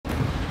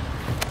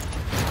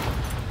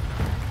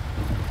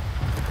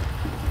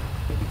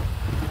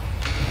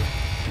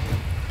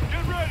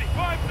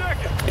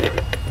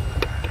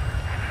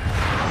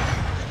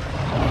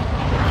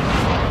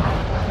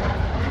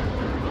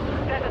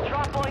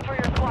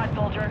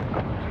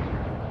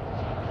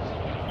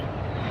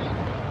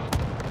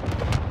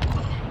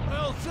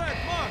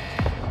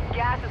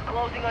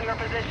Advising on your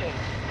position.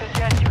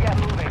 Suggest you get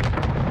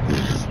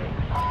moving.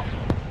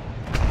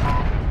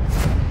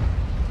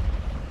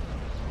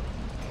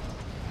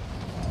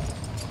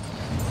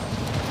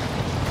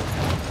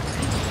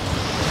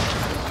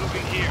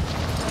 Moving here.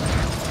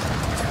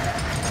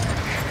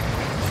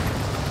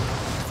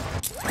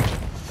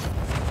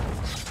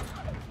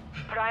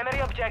 Primary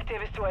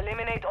objective is to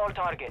eliminate all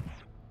targets.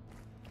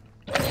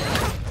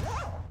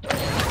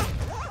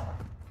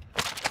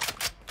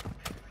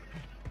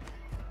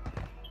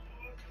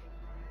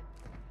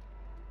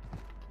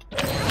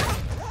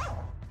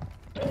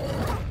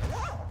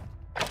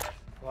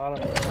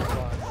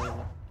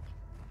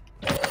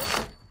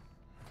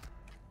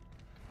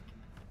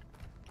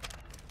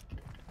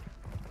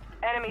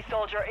 Enemy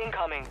soldier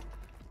incoming.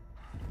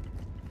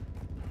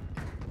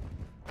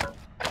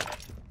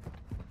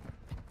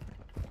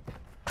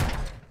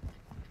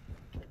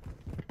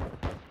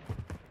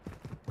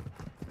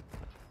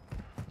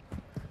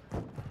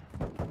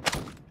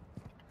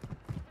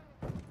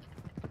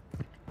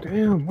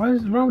 Damn, what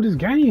is wrong with this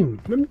game?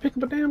 Let me pick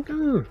up a damn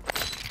gun.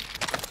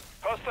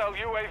 Hostile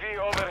UAV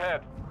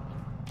overhead.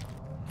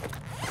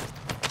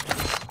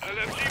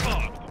 LMG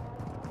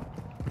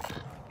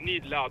marked.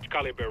 Need large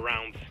caliber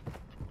rounds.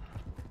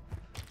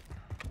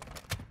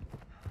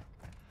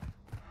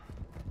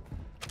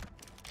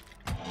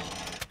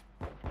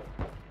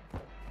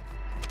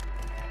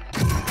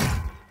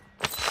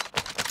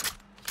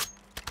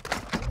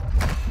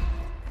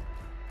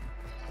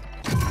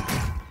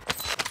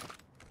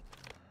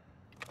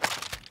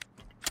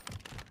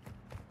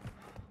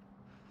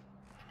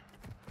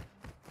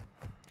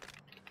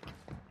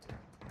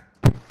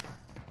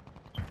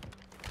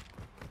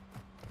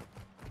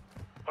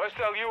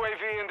 Hostile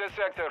UAV in this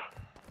sector.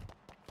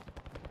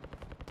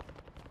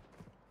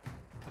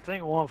 I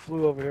think one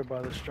flew over here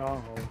by the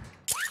stronghold.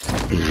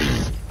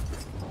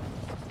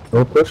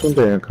 Don't push him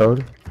there,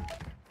 Cody.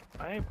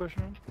 I ain't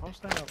pushing him. I'm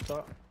staying up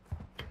top.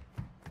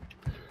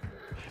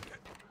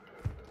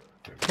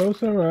 The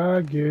closer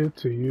I get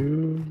to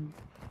you.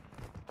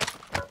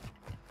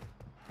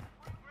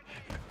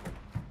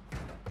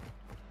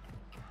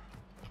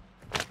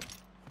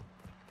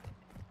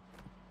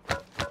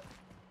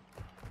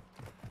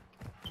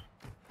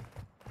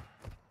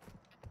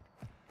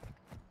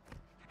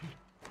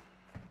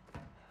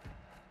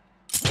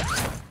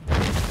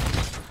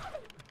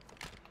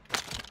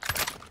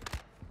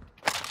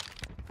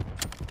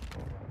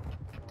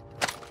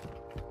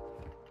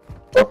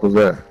 What was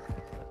that?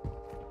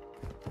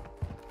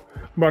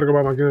 I'm about to go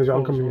buy my guns, y'all.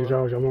 I'm coming to get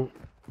y'all. Y'all want?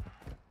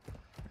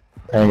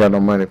 I ain't got no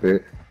money for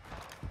it.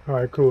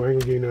 Alright, cool. I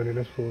ain't gonna get nothing.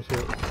 That's cool.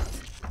 So.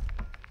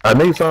 I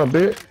need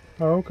something, bitch.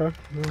 Oh, okay.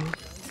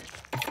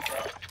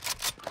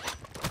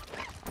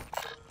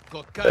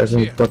 That's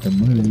some fucking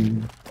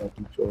money. I'll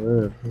beat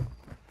your ass, man.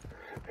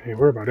 Ain't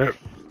worry about that.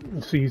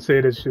 See, you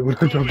say that shit when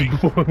I dropped it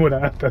before. When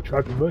I after I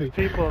dropped the money.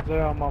 People up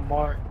there on my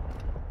mark.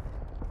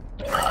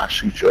 I'll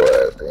shoot your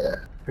ass,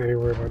 man. Ain't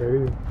worry about that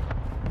either.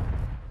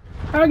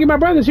 I'll get my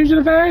brother, shoot you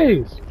in the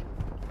face.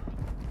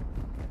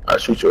 I'll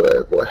shoot your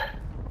ass, boy.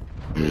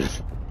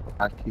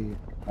 I'll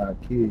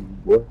kill you,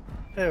 boy.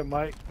 Hey,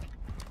 Mike.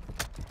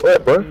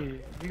 What, bro?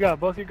 You got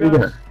both your You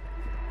guns?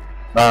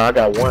 got- Nah, I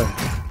got one.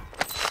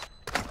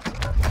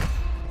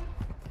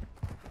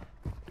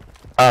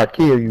 I'll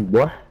kill you,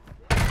 boy.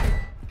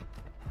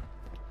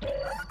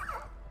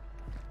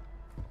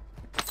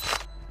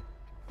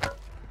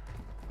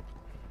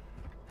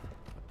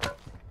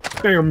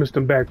 Dang, I missed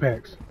them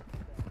backpacks.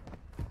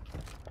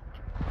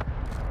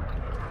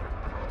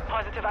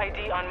 Positive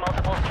ID on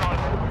multiple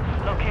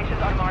strongholds.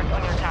 Locations are marked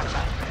on your tac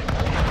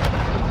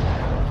map.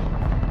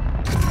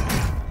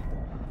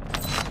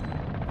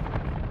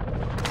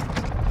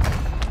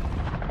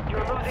 You're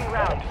losing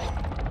ground.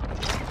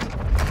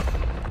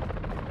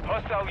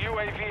 Hostile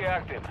UAV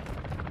active.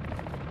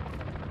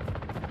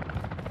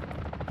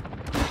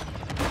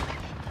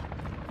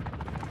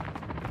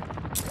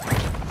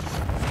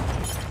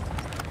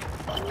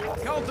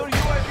 Counter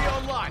UAV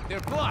online. They're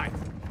blind.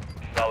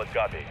 Solid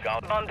copy.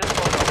 Count. Bomb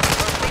disposal.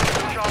 Proceed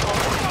to stronghold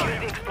to defuse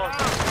the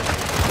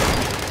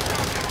explosive.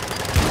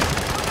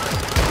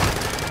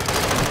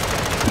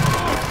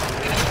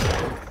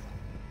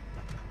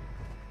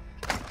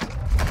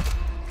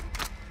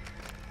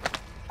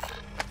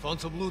 Found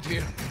some loot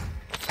here.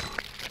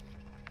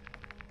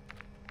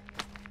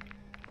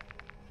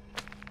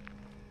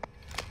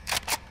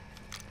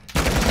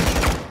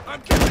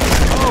 I'm getting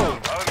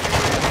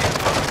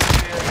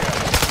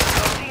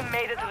Team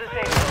made it to the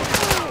safe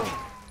zone.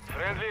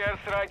 Friendly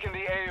airstrike in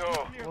the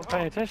AO. Don't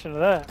pay attention to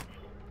that.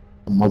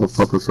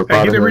 Motherfuckers up Hey,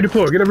 out get that of here.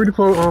 redeploy. Get that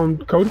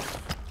redeploy, Cody.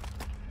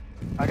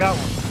 I got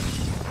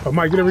one. Oh,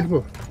 Mike, get that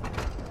redeploy.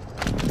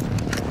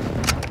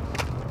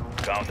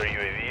 Counter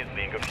UAV is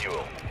being a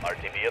fuel.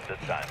 RTB at this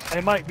time.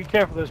 Hey, Mike, be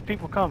careful. There's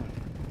people coming.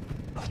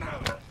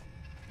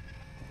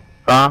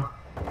 Huh?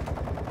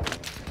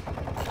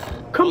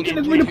 Come get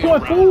this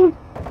redeploy, fool.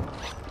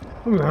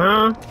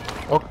 Huh?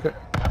 Okay.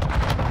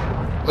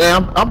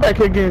 Man, I'm back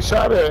here getting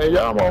shot at, and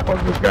y'all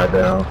motherfuckers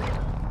goddamn.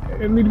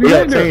 It need to be We got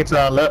right there. team to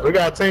our left. We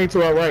got team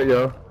to our right,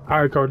 yo. All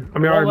right, Cody. I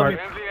mean, all right, Mike.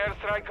 Friendly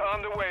airstrike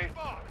on the way.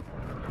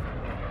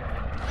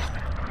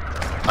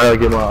 I gotta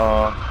get my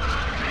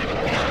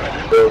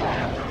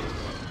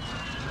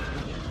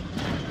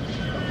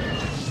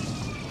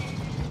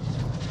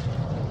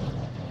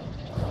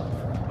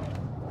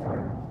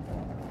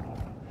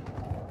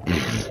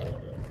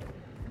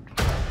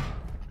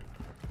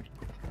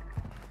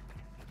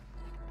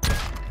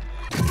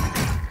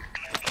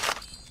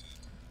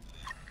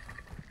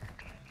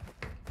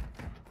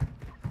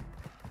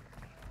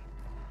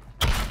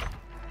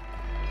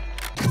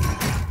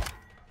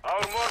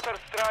Our mortar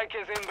strike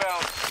is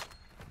inbound.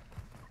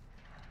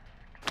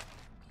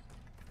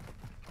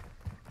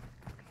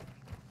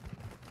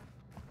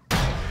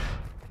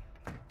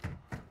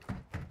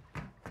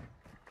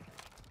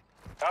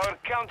 Our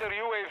counter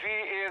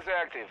UAV is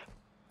active.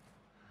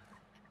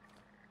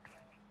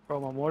 Bro,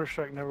 my mortar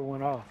strike never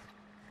went off.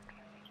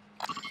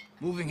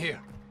 Moving here.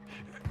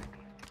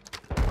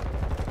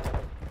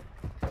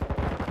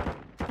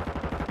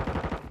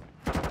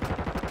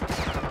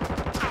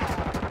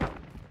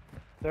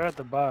 They're at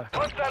the buy.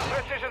 Hostile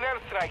precision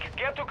airstrike.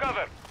 Get to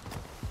cover.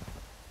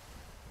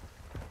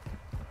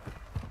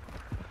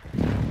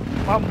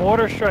 My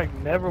mortar strike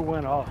never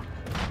went off.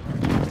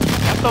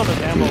 I thought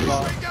the ammo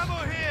box. Big ammo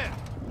here.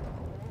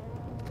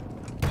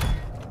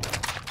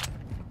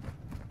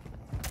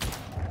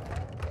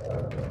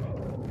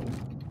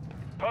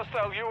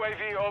 Hostile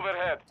UAV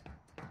overhead.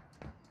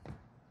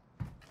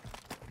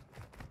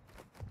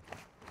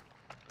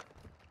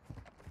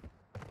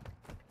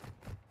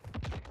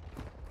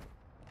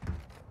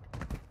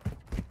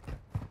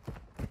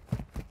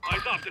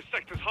 Eyes up, this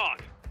sector's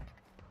hot.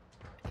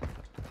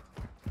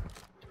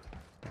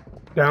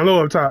 Down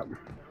low up top.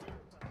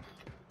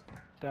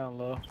 Down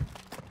low.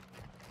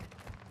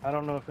 I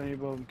don't know if any of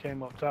them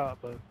came up top,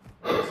 but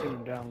I seen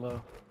them down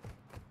low.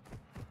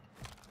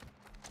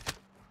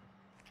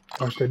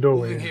 Watch that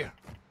doorway. Moving here.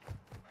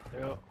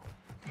 Yep.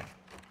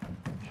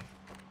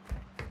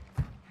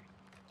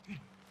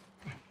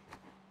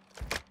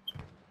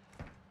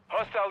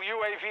 Hostile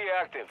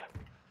UAV active.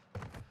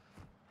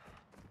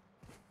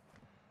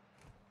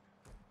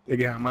 They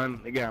got man.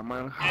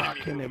 How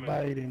can they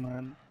bite him,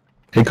 man?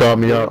 He called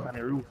me out. On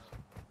the roof.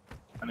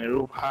 On the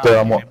roof. How Yeah,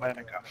 I'm can up. they bite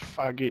him? Got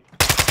faggot.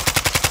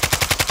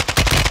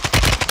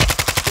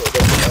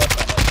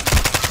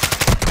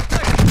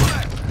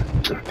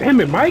 Damn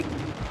it, Mike.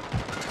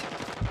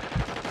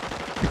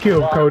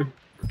 Kill Cody.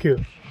 Kill.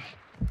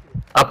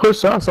 I put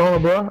shots on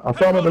him, bro. I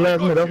saw him at the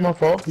last minute. That's my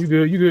fault. You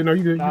good? You good? No,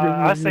 you good? You good?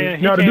 I seen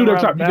he No, the came dude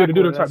up around top. You good? The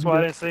dude up backward, top. That's why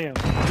I didn't see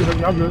him.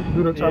 Y'all good?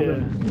 Dude up top. Yeah.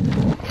 good.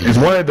 There's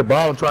one at the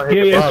bottom trying to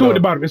Yeah, hit yeah. the It's two at the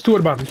bottom. bottom. It's two at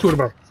the bottom. It's two at the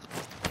bottom.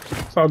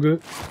 It's all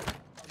good.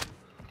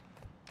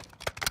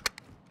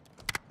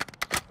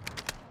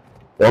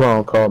 Hold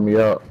on, call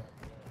me out.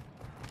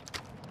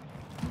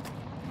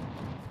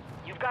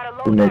 You've got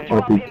a You loadout make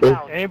drop one piece.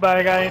 inbound.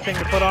 Anybody got anything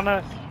to put on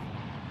that?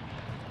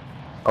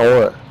 Oh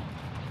what?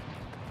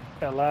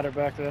 That ladder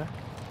back there.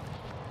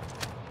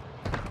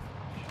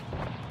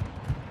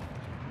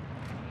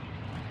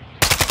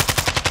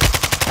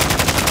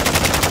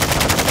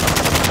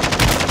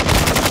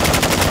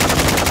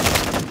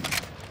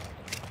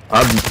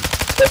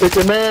 Come pick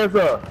your mans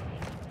up.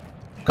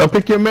 Come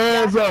pick your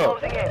mans up.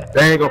 Closing in.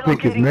 They ain't gonna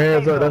pick his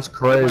mans up. That's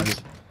crazy.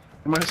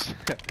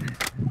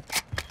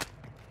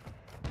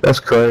 That's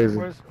crazy.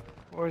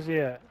 Where's he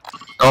at?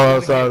 Oh,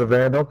 outside of the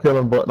van. Don't kill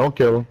him, but don't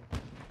kill him.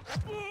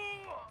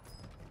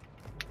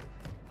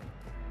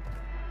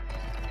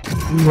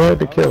 You had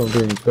to kill him,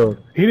 didn't you? So,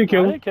 He didn't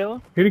kill I him. didn't kill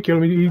him. He didn't kill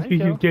him. He didn't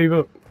kill him. gave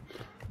up.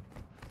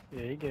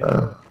 Yeah, he gave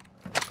up.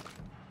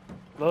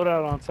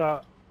 Loadout on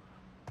top.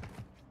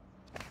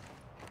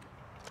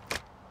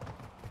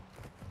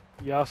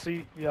 Y'all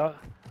see that,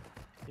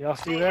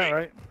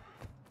 right?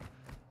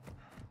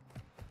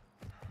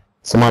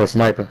 somebody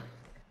sniping.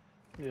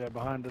 Yeah,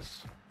 behind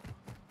us.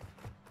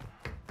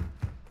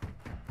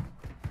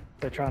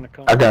 They're trying to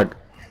come. I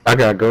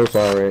got ghosts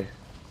already.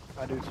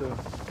 I do too.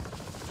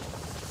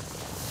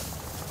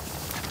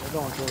 They're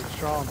going towards the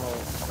stronghold.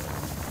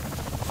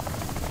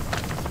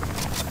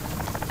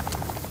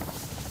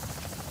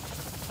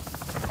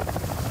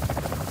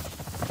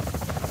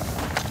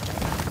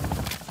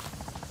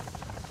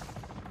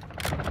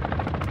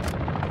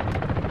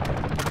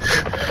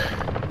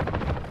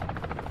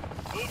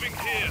 Moving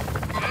here.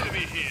 Enemy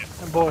here.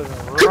 Them boys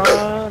are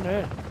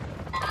running.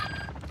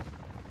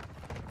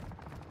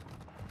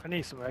 I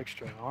need some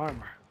extra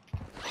armor.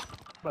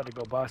 About to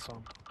go buy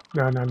some.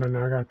 No. I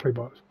got a play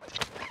box.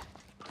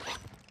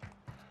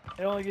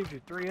 They only give you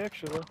 3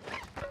 extra though.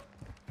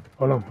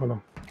 Hold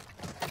on.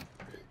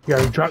 You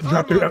gotta drop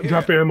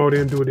the ammo,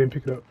 then do it, then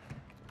pick it up.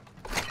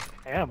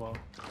 Ammo.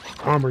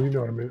 Armor, you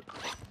know what I mean.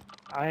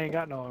 I ain't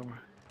got no armor.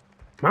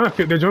 Mine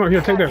fit that joint.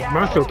 Here, take that.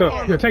 Mine filled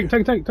up. Here, take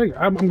it.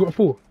 I'm going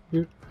full.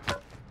 Yeah.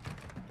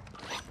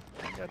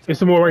 There's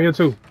some more right here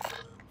too.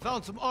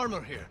 Found some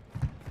armor here.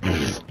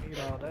 Need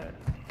all that.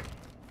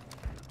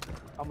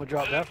 I'm gonna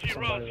drop that for Empty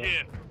rounds somebody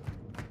here.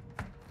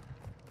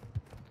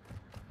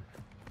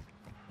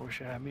 though.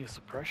 Wish I had me a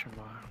suppression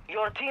mine.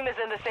 Your team is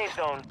in the safe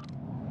zone.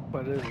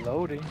 But it's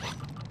loading.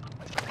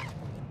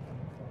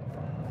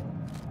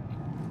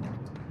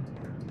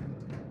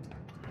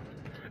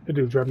 That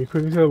dude dropped me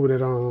quick as hell with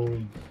that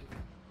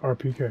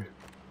RPK.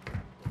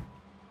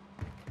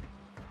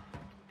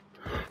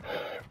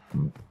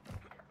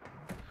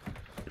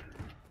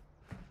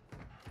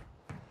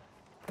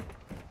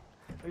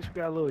 At least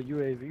we got a little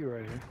UAV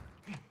right here.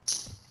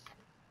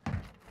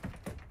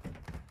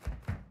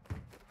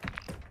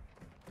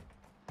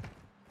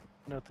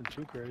 Nothing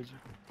too crazy.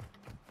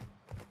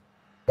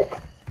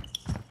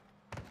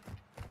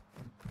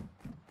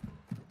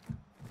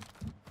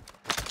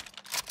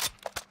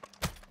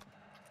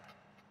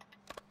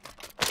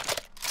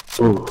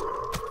 Ooh.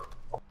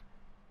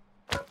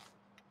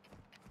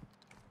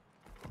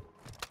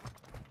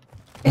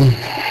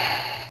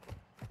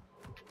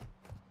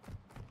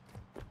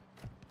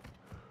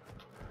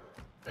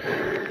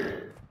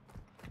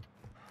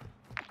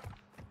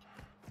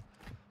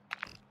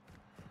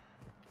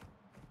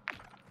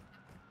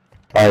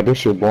 Alright, this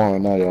shit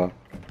boring now, y'all.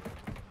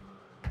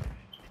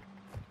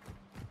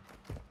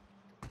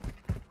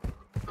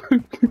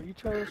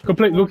 Go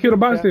play, go kill the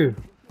bots then.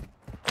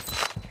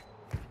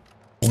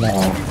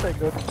 No.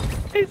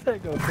 He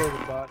said go kill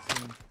the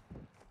bots. And...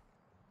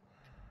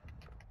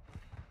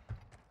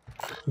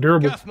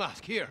 Durable. Gas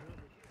mask here.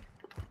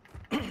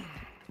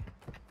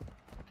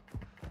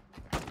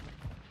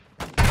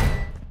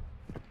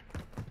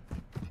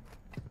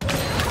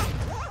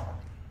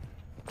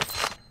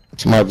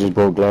 Somebody just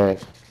broke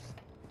glass.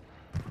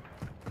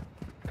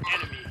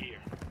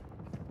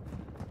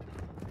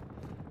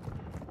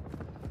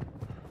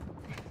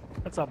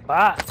 That's a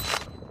bot.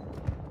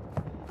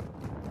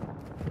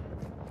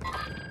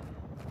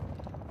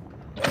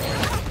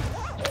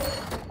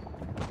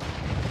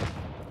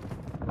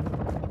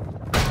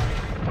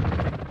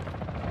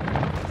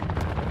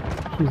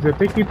 She's a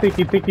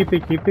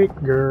thick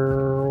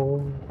girl.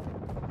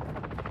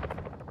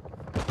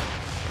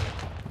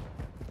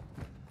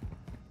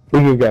 Who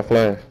you got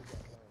flash?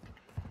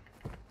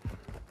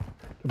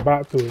 The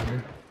bot to it,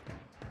 man.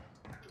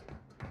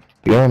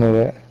 You don't know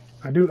that.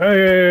 I do.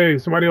 Hey,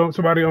 somebody on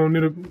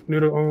near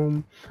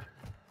the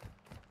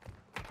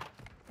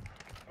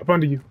up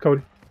under you,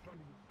 Cody.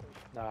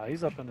 Nah,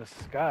 he's up in the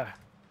sky.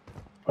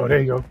 Oh,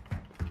 there you go.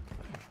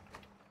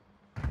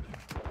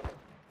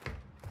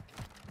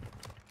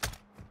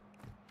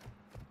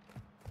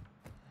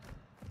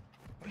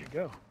 Where'd he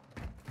go?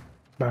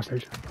 Buy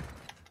station.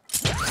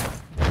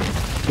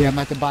 Yeah, I'm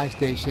at the buy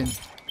station.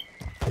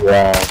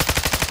 Wow.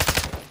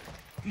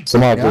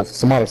 Somebody Yep.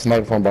 somebody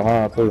sniped from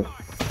behind too.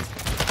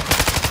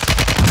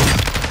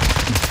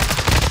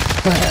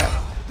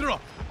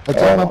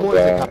 That's all my boys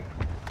are God.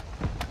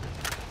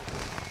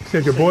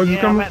 Said your boys is Yeah,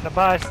 I'm coming. at the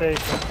buy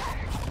station.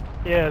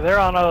 Yeah, they're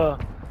on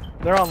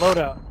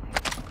loadout.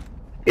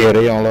 Yeah,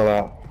 they on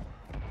loadout.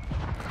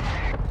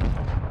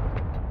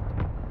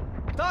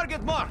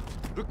 Target marked.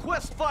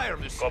 Request fire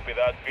mission. Copy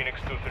that. Phoenix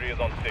 2-3 is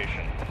on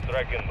station.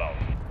 Strike inbound.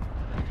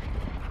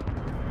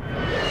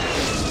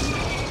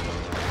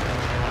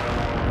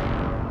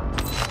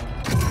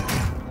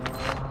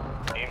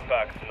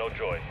 Impact, no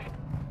joy.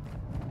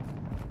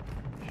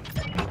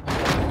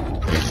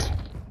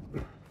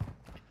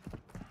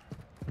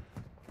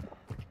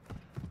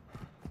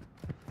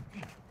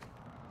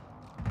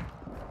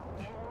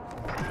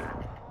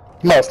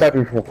 You might snap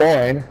you from far,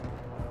 ain't it?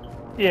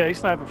 Yeah, he's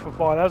sniping from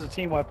far. That was a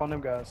team wipe on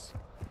them guys.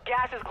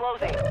 Gas is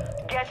closing.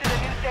 Get to the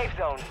new safe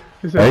zone.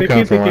 It's They a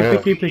come from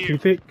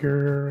right thick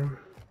girl.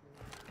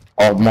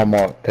 Oh, my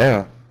mark.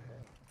 Damn.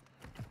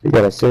 You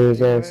got a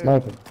serious ass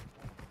sniper.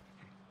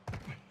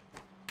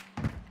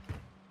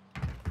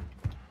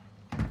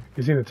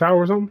 Is he in the tower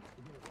or something?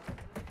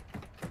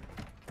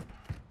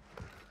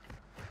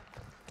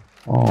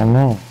 Oh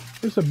no.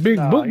 It's a big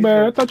Nah, book he's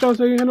bag. a- I thought y'all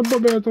said you had a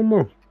book bag no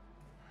more.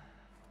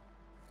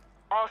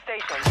 All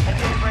stations.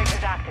 Escape brake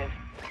is active.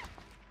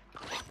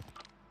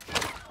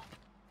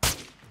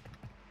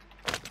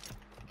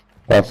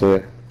 That's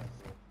it.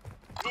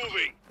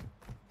 Moving.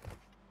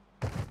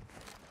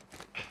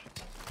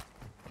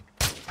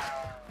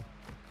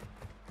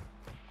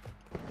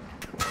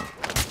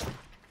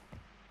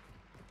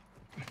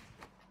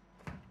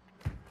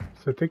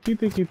 It's a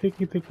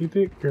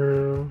thick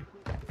girl.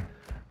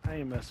 I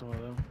ain't messing with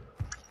them.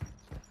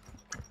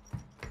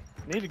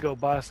 Need to go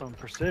buy some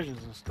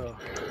precisions and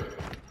stuff.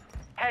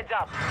 Heads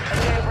up.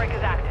 Escape brake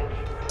is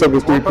active. Took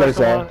his 3 plays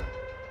out.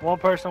 One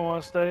person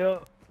want to stay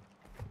up.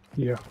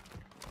 Yeah.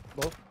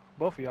 Both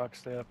of y'all can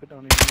stay up. It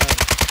don't even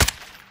matter.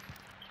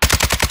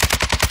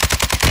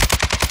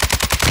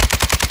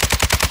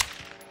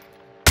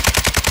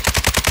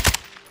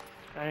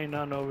 Ain't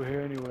nothing over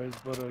here anyways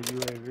but a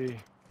UAV.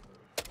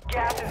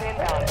 Gas is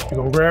inbound. You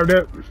gonna grab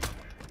that?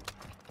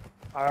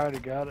 I already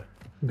got it.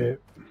 Bet.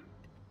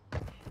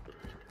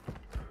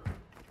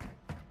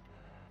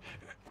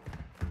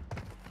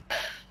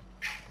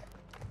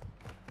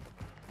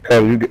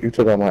 Oh, you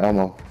took out my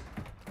ammo.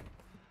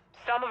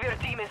 Some of your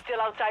team is still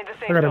outside the I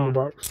safe got it in my zone.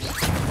 box.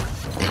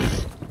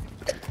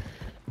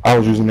 I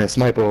was using that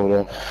sniper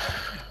over there.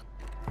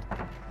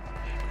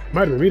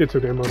 Might have been me that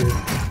took that money.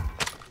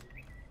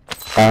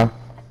 Huh?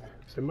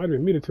 So it might have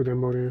been me that took that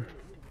more than.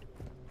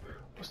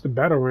 What's the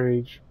battle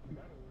range?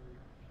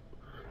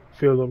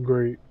 Field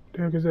upgrade.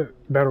 The heck is that?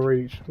 Battle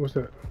range. What's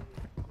that?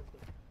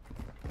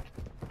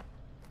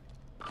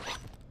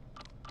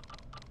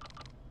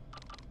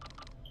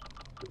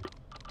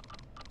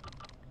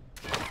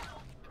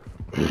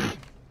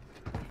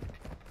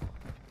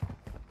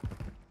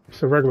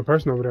 It's a regular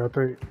person over there, I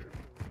think.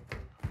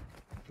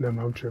 No,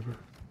 I'm tripping.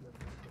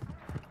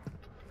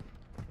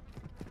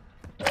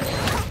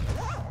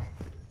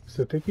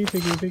 So thicky.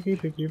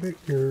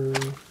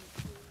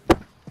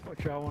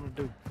 What y'all want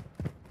to do?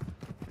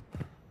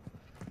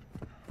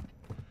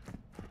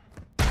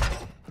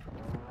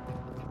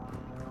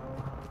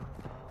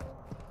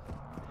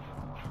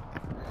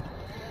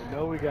 We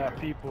know we got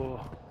people.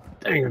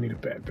 Dang, I need a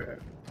backpack.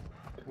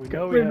 We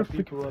know we have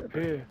people up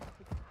here.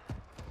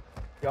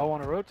 Y'all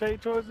want to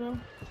rotate towards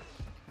them?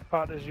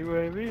 Pop this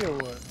UAV or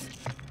what?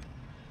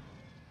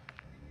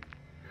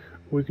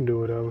 We can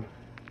do it, though.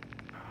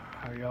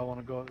 Or y'all want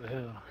to go up the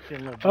hill?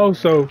 Get a little Oh,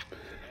 so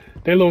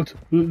they lower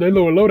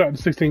loadout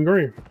to 16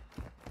 grand.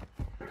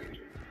 I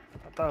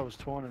thought it was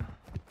 20.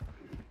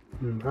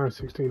 I have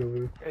 16 over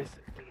there.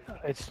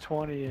 It's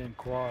 20 in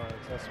quads.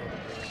 That's what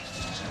it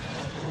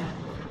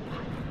is.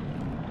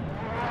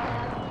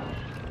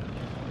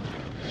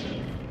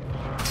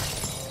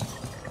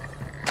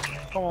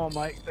 Come on,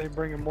 Mike. They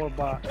bringing more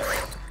bots.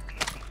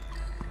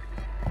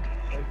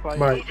 They fighting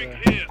Mike. there.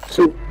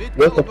 Shoot,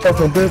 what's the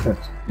fucking difference?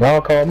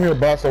 Y'all call me a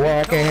boss, so why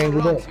I can't hang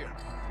with them?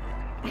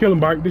 Kill him,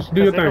 Mike. Just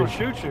do your They gonna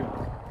thing. shoot you.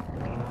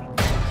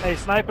 Hey,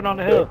 sniping on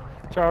the hill.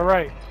 To our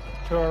right.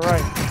 To our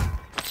right.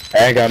 I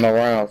ain't got no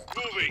rounds.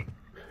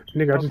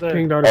 Nigga, I Up just there.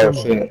 pinged out Oh, the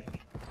ammo. shit.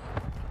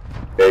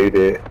 Yeah, you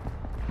did.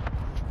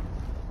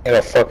 Ain't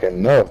a fucking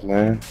enough,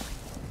 man.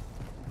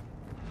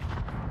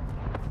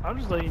 I'm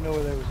just letting you know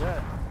where they was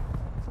at.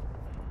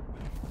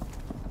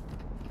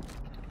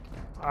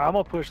 Alright, I'm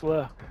gonna push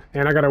left.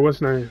 And I got a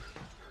what's name?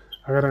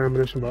 I got an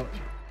ammunition box.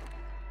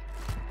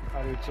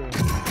 I do too.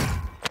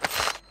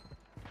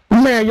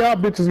 Man, y'all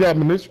bitches got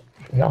ammunition.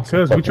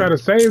 Cause we try to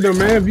save them,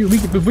 man.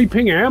 If we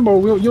ping ammo,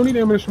 you don't need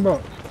an ammunition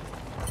box.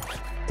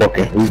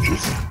 fucking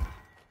hoochies.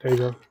 There you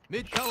go.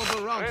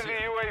 Mid-caliber rounds Friendly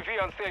here.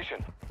 UAV on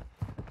station.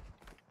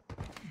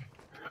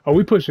 Oh,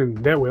 we pushing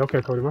that way.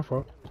 Okay, Cody, my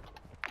fault.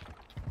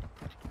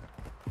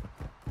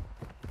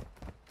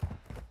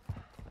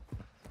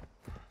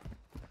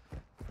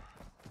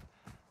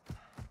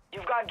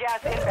 You've got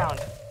gas inbound.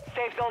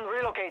 Safe zone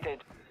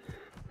relocated.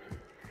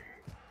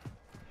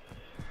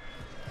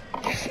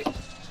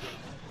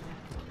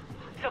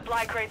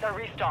 Supply crates are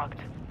restocked.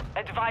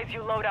 Advise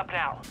you load up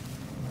now.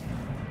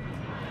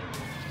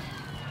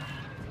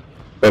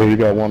 Better you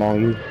got one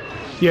on you.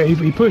 Yeah,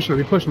 he pushed him.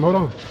 He pushed him. Hold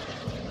on.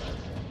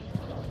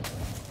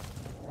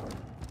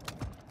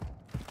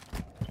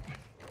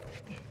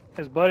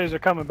 His buddies are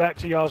coming back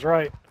to y'all's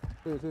right.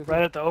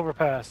 Right at the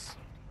overpass.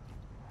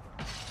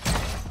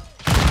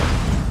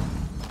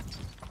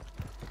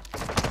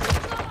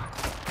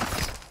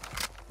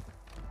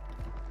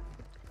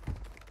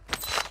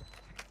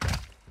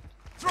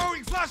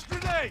 Throwing flash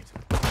grenade!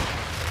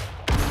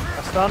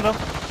 I stunned him.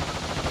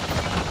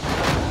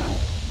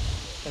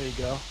 There you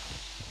go.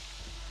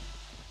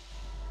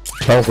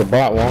 That was a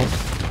bot one.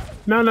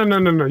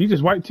 No. You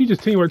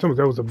just teamwork. Told me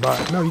that was a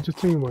bot. No, you just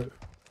teamwork.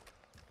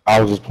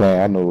 I was just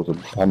playing. I know it was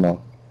a. I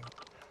know.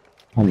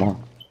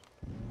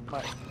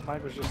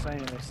 Mike was just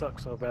saying they suck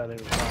so bad they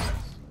was bots.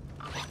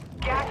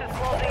 Gas is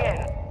closing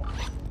in.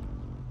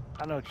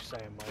 I know what you're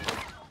saying, Mike.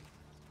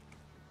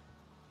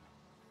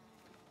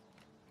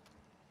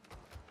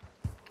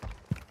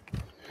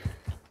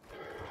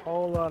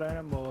 Whole lot of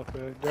ammo up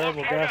there.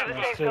 Durable Head gas to the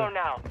mask safe too. zone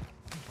now.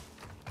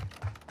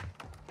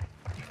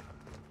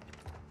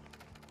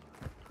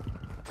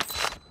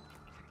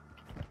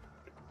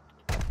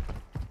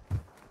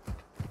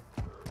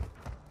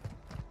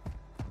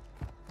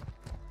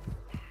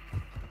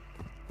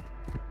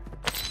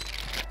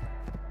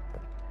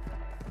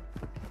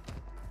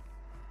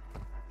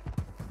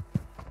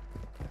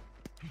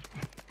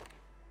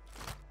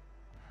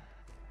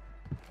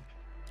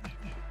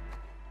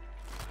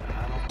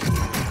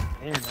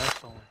 Man, that's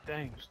the only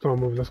thing. Storm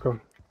move. Let's go.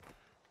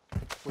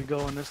 We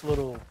go in this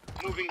little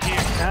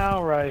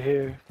town right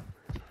here,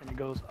 and it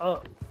goes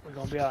up. We're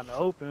gonna be out in the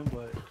open,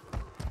 but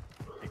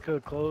it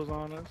could close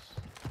on us.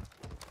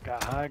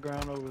 Got high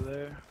ground over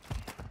there.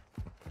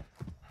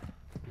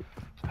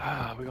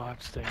 We're gonna have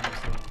to stay in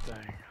this little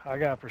thing. I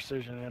got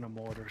precision and a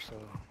mortar, so.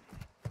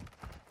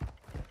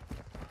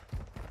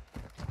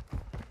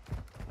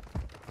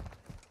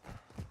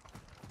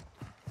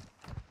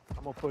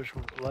 I'm gonna push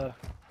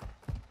left.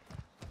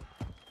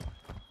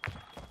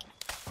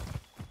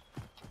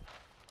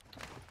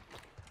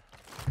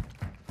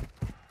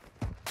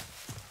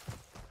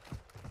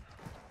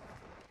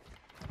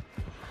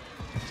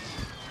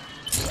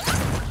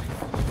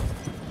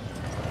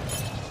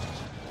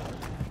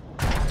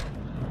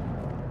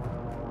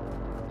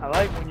 I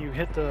like when you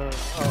hit the,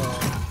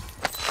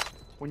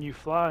 when you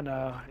fly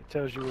now, it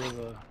tells you where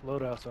the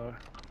loadouts are.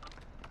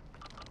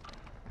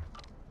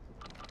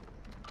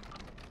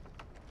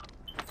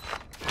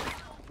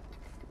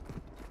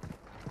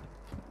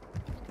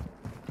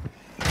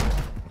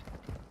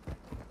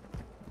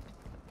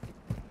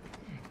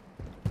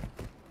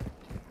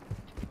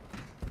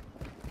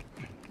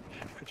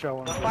 What y'all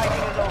want The to do?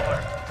 fighting is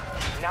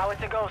over. Now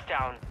it's a ghost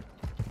town.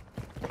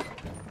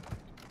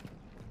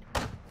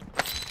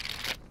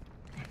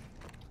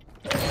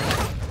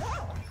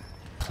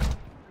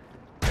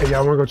 Hey,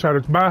 y'all wanna go try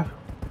to buy?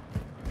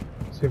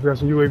 See if we got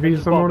some UAVs or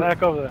Just something ball on it?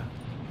 back over there.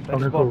 They Okay,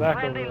 just ball cool. back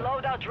over Friendly there.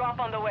 loadout drop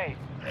on the way.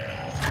 Hey,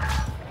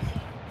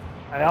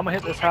 I'm gonna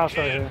hit this house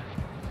right here.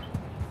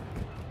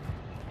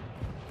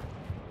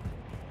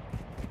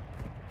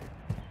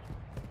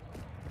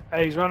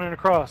 Hey, he's running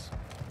across.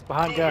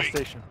 Behind gas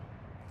station.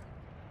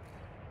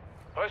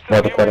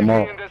 About to cut him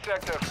off. in this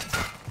sector.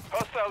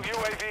 Hostile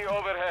UAV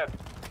overhead.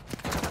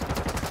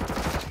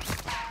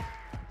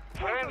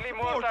 Friendly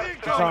mortar He's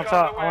strike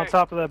on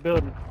top of that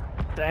building.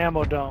 The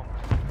ammo dome.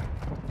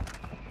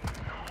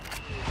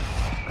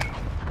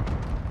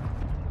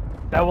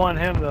 That wasn't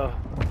him though.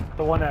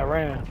 The one that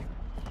ran.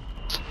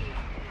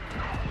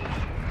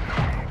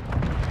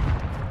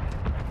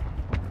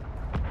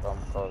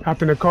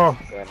 Hop in the car.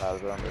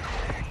 Hostile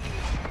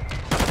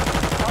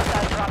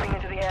dropping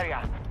into the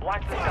area.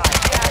 Watch the sky.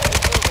 Gas is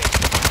moving.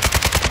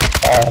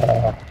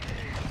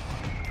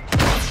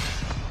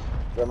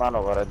 Qué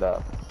mano,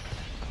 verdad.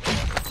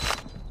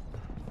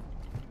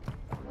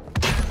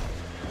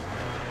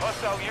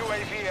 Hostile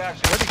UAV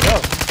action. Where'd he go?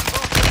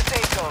 Move to the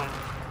safe zone.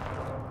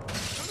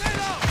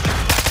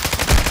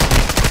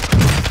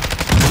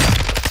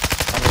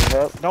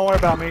 Don't worry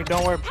about me.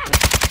 Don't worry.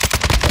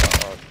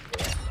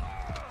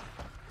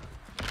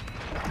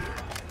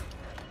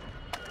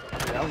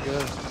 Yeah, I'm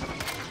good.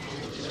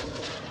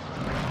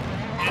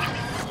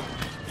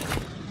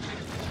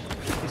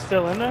 He's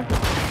still in there?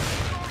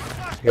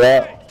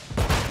 Yeah.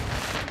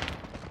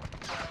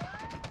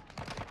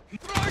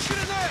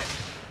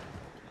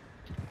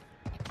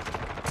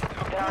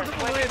 There are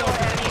 24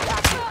 enemies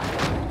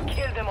active.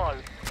 Kill them all.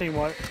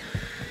 Teamwork.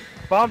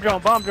 Bomb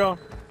drone, bomb drone.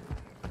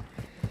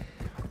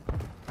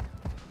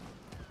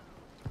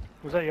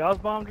 Was that y'all's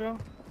bomb drone?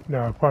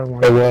 No, part of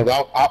one. It was.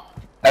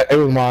 It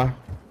was mine.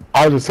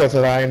 I was just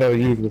testing that I ain't never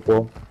used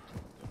before.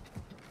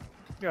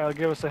 You gotta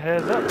give us a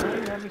heads up,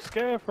 man. You had me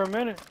scared for a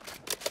minute.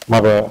 My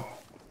bad.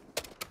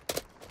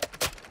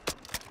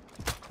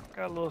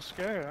 Got a little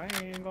scared. I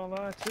ain't even gonna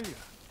lie to you.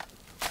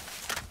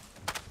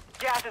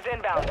 Gas is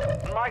inbound.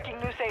 Marking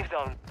new safe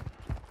zone.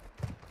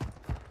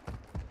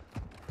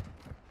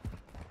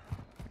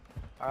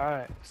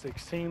 Alright,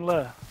 16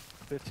 left.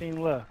 15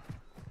 left.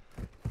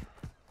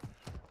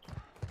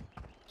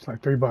 It's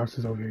like 3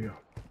 boxes over here.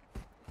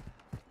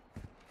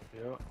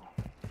 Yep.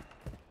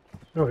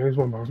 No, there's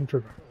 1 box. I'm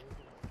tripping.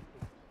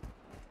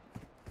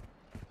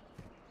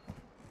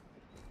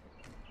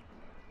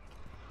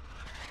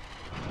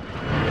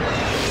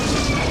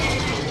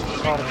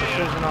 Caught a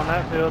precision on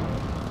that field.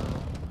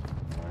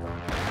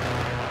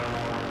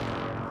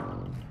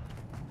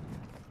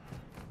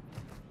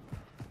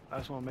 I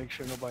just want to make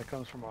sure nobody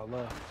comes from our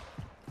left.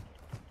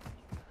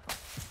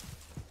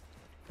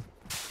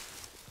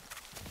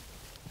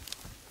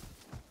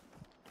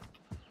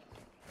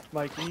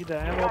 Mike, you need the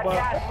ammo Got box?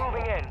 gas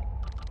moving in.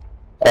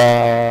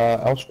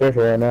 I'm scared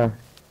right now.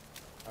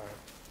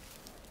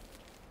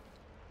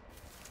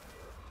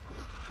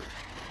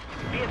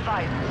 Be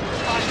advised.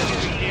 Hostile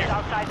UAV is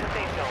outside the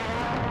safe zone.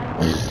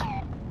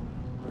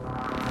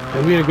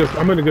 And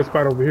I'm in a good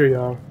spot over here,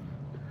 y'all.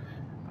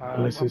 Alright,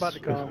 Unless I'm about to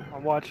it's- come.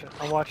 I'm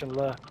watching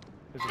left.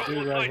 There's a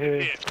dude right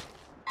here.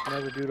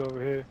 Another dude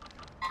over here.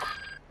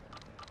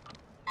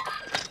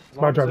 As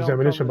long My as drop they is don't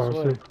ammunition come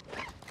box this way. too.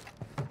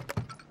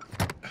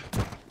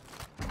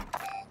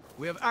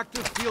 We have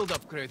active field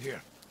upgrade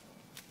here.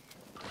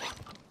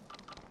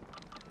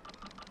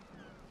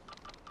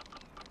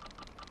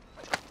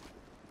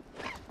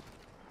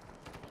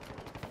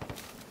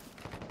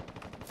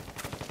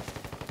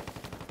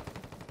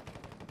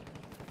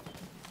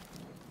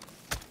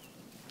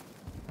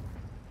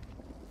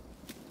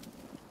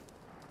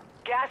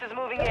 Gas is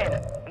moving in.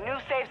 New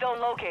safe zone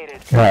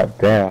located. God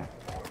damn.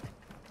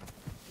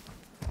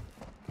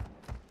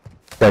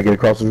 Gotta get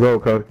across the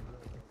road, Cody.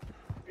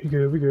 We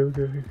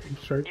good. He's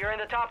straight. You're in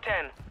the top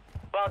 10.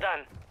 Well done.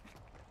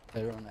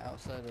 They're on the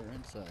outside or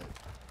inside?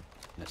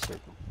 In a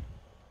circle.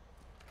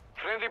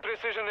 Friendly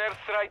precision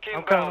airstrike I'm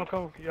inbound.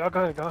 coming. Y'all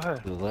go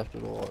ahead. To the left or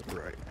the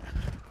right?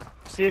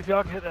 See if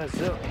y'all can hit that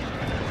zip.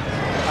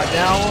 I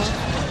down one.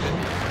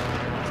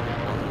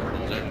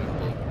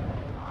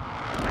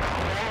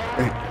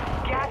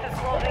 Gas is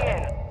closing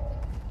in.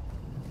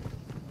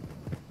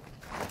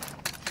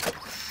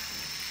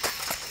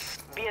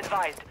 Be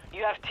advised,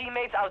 you have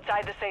teammates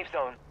outside the safe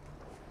zone.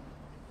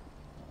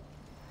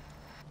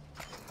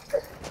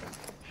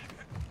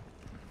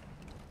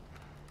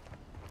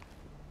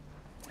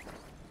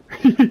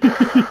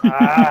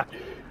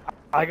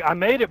 I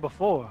made it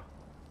before.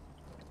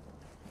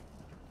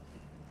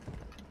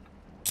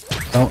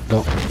 Don't.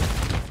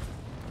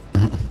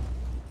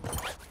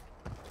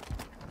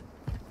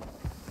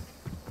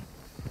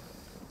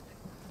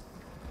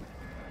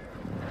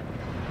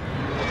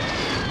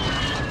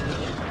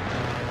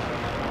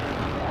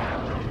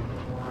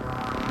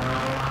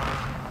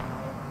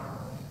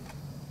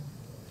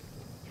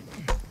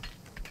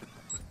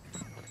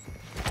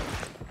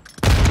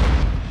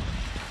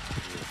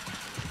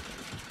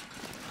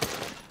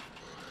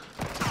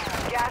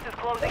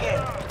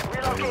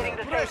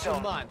 Watch your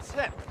zone. man.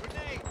 Slip.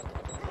 Grenade.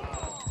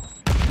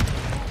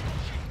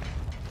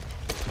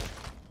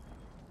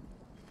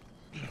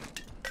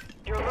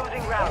 You're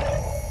losing ground.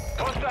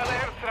 Hostile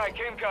airstrike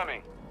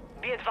incoming.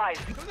 Be advised,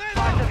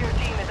 part of your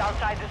team is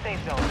outside the safe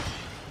zone.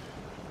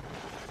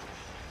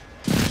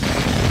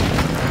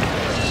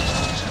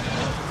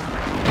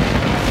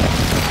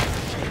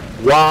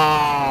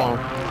 Wow.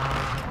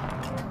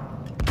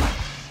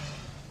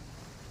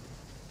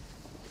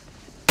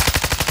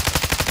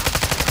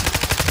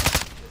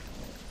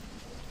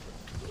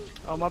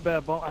 Oh, my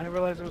bad, Bone. I didn't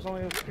realize there was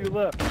only a few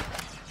left.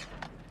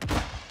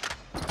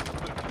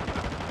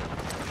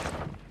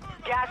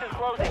 Gas is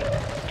closing.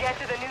 Get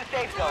to the new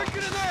safe zone.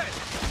 Grenade.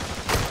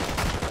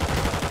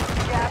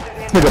 Gas is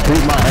in. Nigga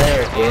beat my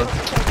ass, kid.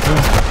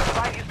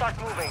 Five, you start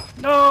moving.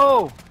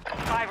 No!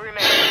 5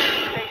 remain.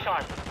 Stay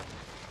sharp.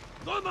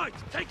 Thermite,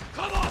 take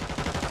cover.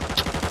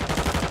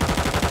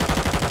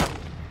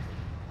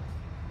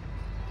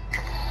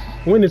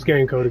 Win this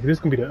game, Cody, 'cause this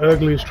can be the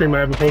ugliest stream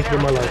I ever posted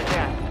in my life.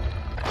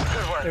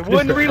 Good work. It This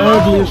wouldn't the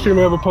reload! ugliest stream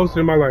I ever posted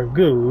in my life.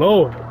 Good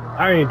lord.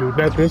 I ain't do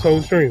that this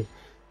whole stream.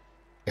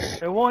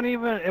 It won't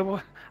even.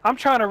 I'm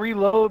trying to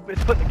reload,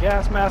 put the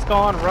gas mask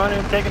on,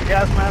 running, taking the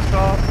gas mask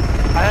off.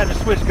 I had to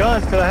switch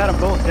guns because I had them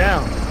both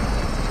down.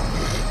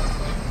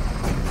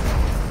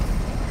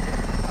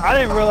 I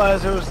didn't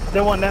realize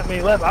there wasn't that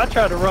many left. I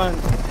tried to run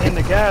in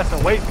the gas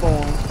and wait for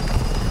them.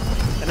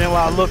 And then when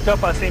I looked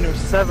up, I seen there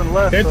was 7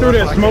 left. They so threw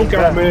that's that when I came smoke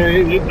out, back.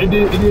 man. It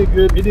did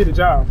good. It did a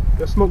job.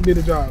 That smoke did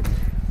a job.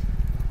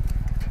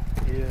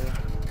 Yeah.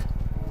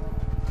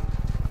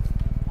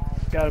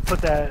 Gotta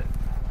put that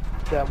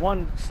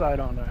one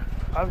sight on there.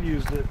 I've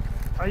used it.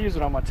 I use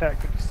it on my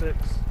TAC 56.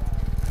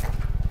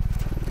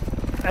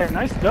 Hey,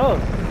 nice dub.